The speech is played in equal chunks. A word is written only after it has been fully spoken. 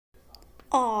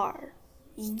Are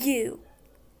you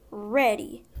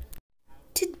ready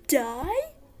to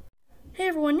die? Hey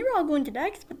everyone, you're all going to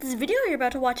die because this video you're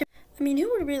about to watch. I mean, who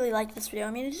would really like this video?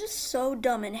 I mean, it's just so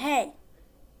dumb. And hey,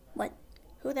 what?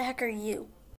 Who the heck are you?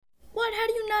 What? How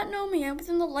do you not know me? I was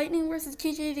in the Lightning vs.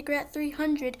 TJ the Grat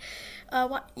 300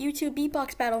 YouTube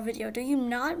beatbox battle video. Do you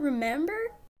not remember?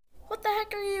 What the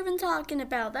heck are you even talking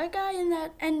about? That guy in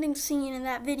that ending scene in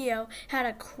that video had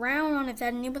a crown on his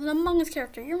head and he was an Among Us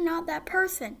character. You're not that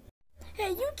person. Hey,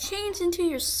 you changed into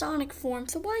your Sonic form,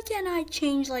 so why can't I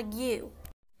change like you?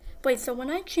 Wait, so when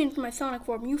I changed my Sonic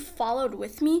form, you followed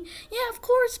with me? Yeah, of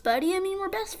course, buddy. I mean, we're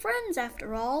best friends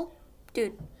after all.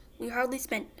 Dude, we hardly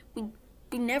spent...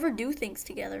 We never do things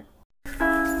together.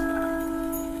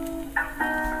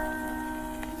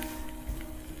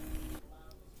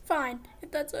 Fine, if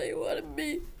that's how you want to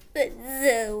be. That's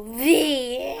so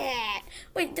weird.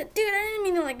 Wait, dude, I didn't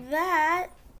mean it like that.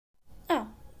 Oh,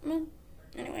 well,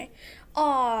 anyway.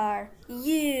 Are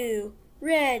you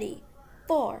ready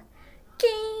for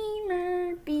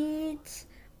Gamer Beats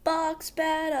Box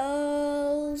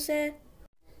Battles?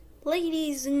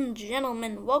 Ladies and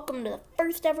gentlemen, welcome to the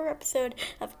first ever episode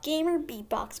of Gamer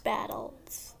Beatbox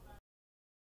Battles.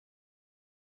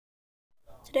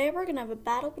 Today we're going to have a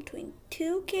battle between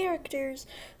two characters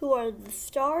who are the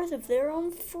stars of their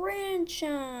own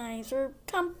franchise or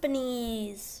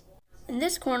companies. In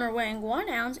this corner, weighing 1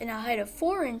 ounce and a height of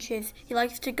 4 inches, he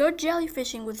likes to go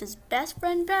jellyfishing with his best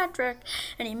friend Patrick,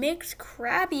 and he makes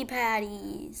Krabby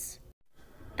Patties.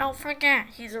 Don't forget,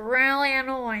 he's really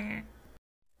annoying.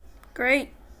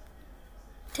 Great.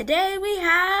 Today we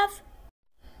have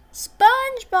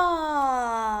Spongebob.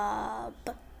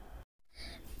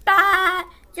 Bah!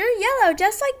 You're yellow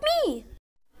just like me.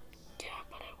 Yeah,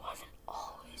 but I wasn't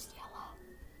always yellow.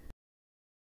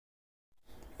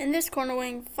 In this corner,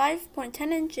 weighing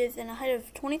 5.10 inches and a height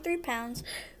of 23 pounds,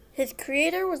 his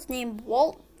creator was named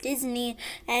Walt Disney,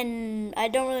 and I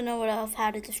don't really know what else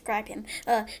how to describe him.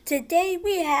 Today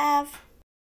we have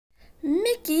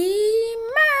Mickey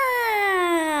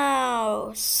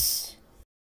Mouse.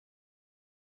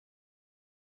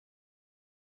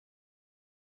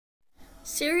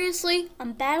 Seriously?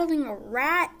 I'm battling a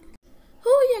rat? Who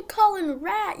are you calling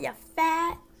rat, you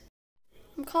fat?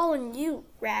 I'm calling you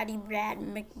Ratty Rat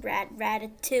McRat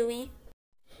Ratatouille.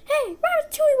 Hey,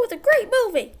 Ratatouille was a great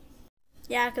movie.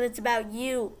 Yeah, because it's about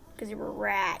you, because you're a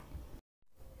rat.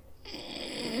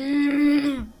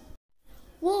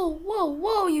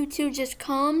 Whoa, you two just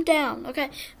calm down. Okay,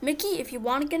 Mickey, if you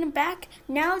want to get him back,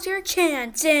 now's your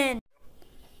chance in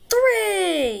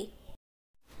 3,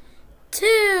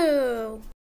 2,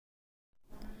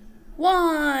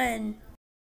 1,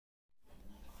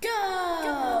 go!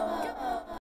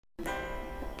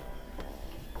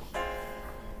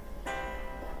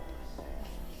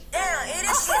 Yeah, it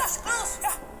is shit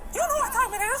exclusive. You know what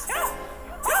time it is. Yeah.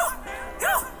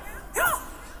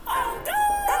 Oh, dude.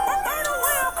 Burn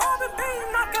away a carbon beam,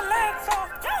 knock your legs off.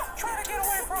 Try to get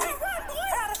away from me.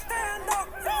 Had to stand up.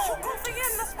 Shoot Goofy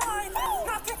in the spine.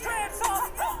 Knock your dreads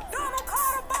off. Donald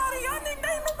caught a body. I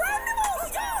nicknamed the Randy.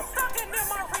 Stuck in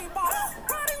my Reebok.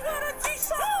 Riding with a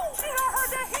G-Shock. Shit, I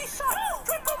heard that he shot.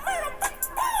 Trickle made a big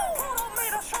boom. Pluto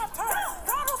made a sharp turn.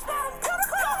 Donald spot him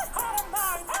beautiful. Out of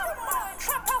mind.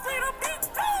 Trap house made a big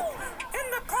boom. In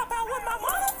the crop out with my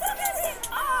motherfucking heat.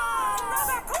 Now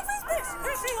that Goofy's bitch.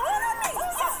 Is she on me?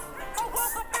 I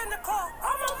woke up in the car.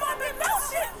 I'm on my big mouth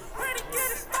shit. Ready to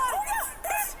get it started.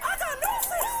 Bitch, I got no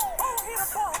sense. Oh, hit a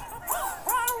car.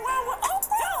 Ride around with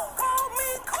Oprah. Call me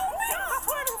Kobe. I'm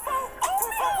 24.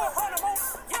 Fuck with her the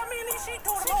most. Yeah, me and she do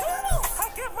the most. I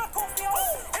get my coffee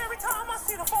on. Every time I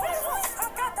see the phone. I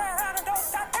got that antidote.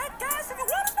 Got that gas if you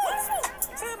want to know.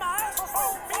 See my ass was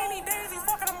full. Beanie Daisy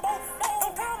fucking them both.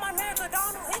 Don't tell my nigga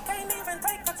Donald. He can't even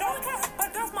take a joke.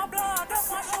 But that's my blood. That's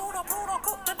my shoulder. Pluto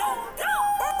cook the dough.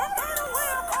 Burn away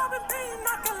a carbon beam.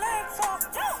 Knock your legs off.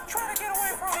 Try to get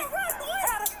away from me.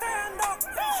 Had to stand up.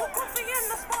 Shoot Goofy in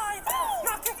the spine.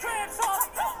 Knock your dreads off.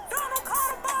 Donald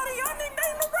caught a body. I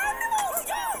nicknamed the Randy.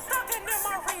 Stuck in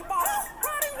my Reebok.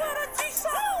 Riding with a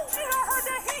G-Shock. Shit, I heard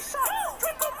that he shot.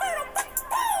 Trickle made a big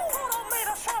boom. Pluto made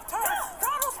a sharp turn.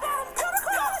 Donald spot him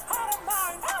beautiful. Out of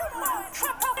mind.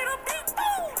 Trap house made a big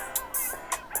boom.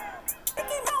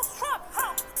 Mickey Mouse trap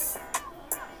house.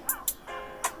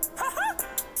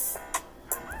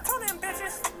 Come in,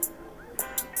 bitches.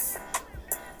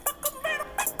 Fuck made a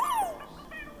big boom.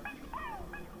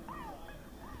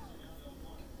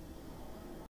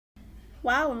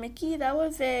 Wow, Mickey, that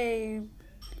was a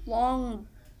long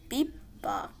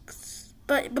beatbox,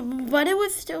 but it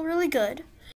was still really good.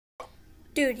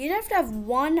 Dude, you'd have to have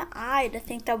one eye to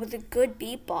think that was a good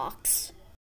beatbox.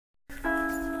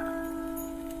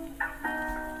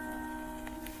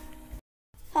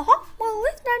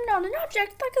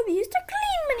 object that could be used to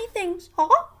clean many things.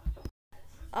 Huh?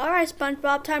 Alright,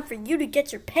 SpongeBob, time for you to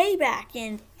get your payback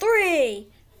in 3,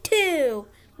 2,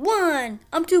 1.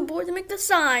 I'm too bored to make the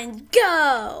signs.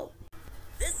 Go!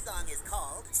 This song is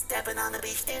called Stepping on the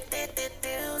Beach, do do do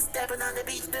do, stepping on the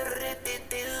beach, do do do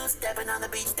do, stepping on the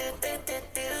beach, do do do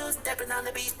do, stepping on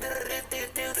the beach, do do do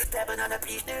do, stepping on the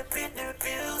beach, do do do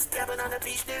do, stepping on the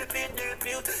beach, do do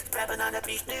do do, stepping on the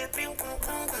beach, do do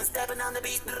do, stepping on the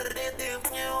beach, do do do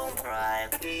do,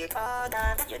 drive deep on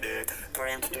you do,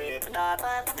 brim deep not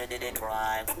did it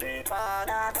drive deep on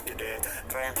you did,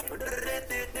 brim do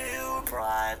do do,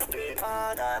 drive deep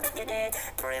on you did,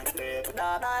 brim deep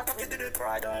not you did it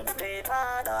right on deep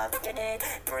on you did,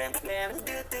 brim brim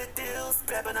do do do,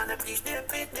 stepping on the beach, do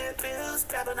do do do,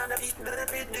 stepping on the beach, do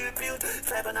do do do,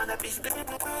 stepping on the beach, do do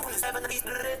do, stepping on the beach,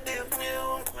 do do do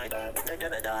do,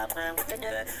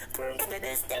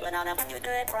 stepping on the beach, do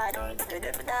it right on do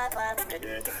it right on do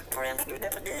it brim do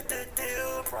do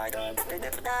do, right on do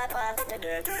it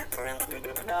brim do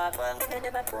do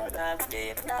right on do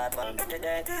it right on do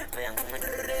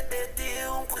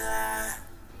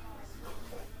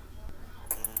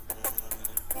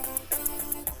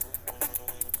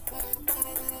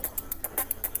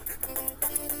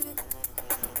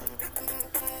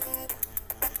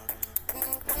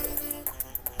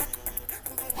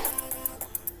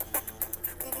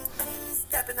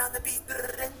stepping on the beach.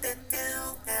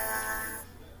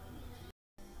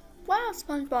 Wow,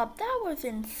 SpongeBob, that was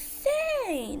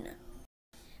insane!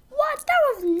 What? That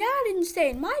was not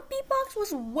insane. My beatbox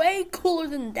was way cooler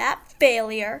than that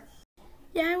failure.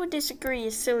 Yeah, I would disagree,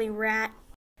 you silly rat.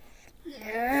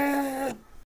 Yeah.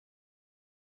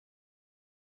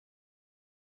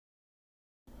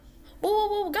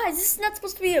 Whoa, guys, this is not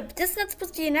supposed to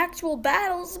be an actual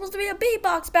battle. This is supposed to be a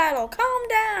beatbox battle. Calm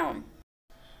down.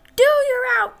 Do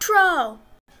your outro.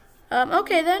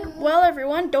 Okay then. Well,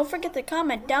 everyone, don't forget to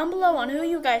comment down below on who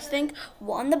you guys think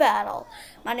won the battle.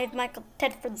 My name's Michael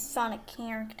Ted for the Sonic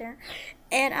character,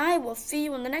 and I will see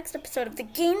you in the next episode of the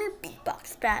Gamer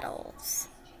Beatbox Battles.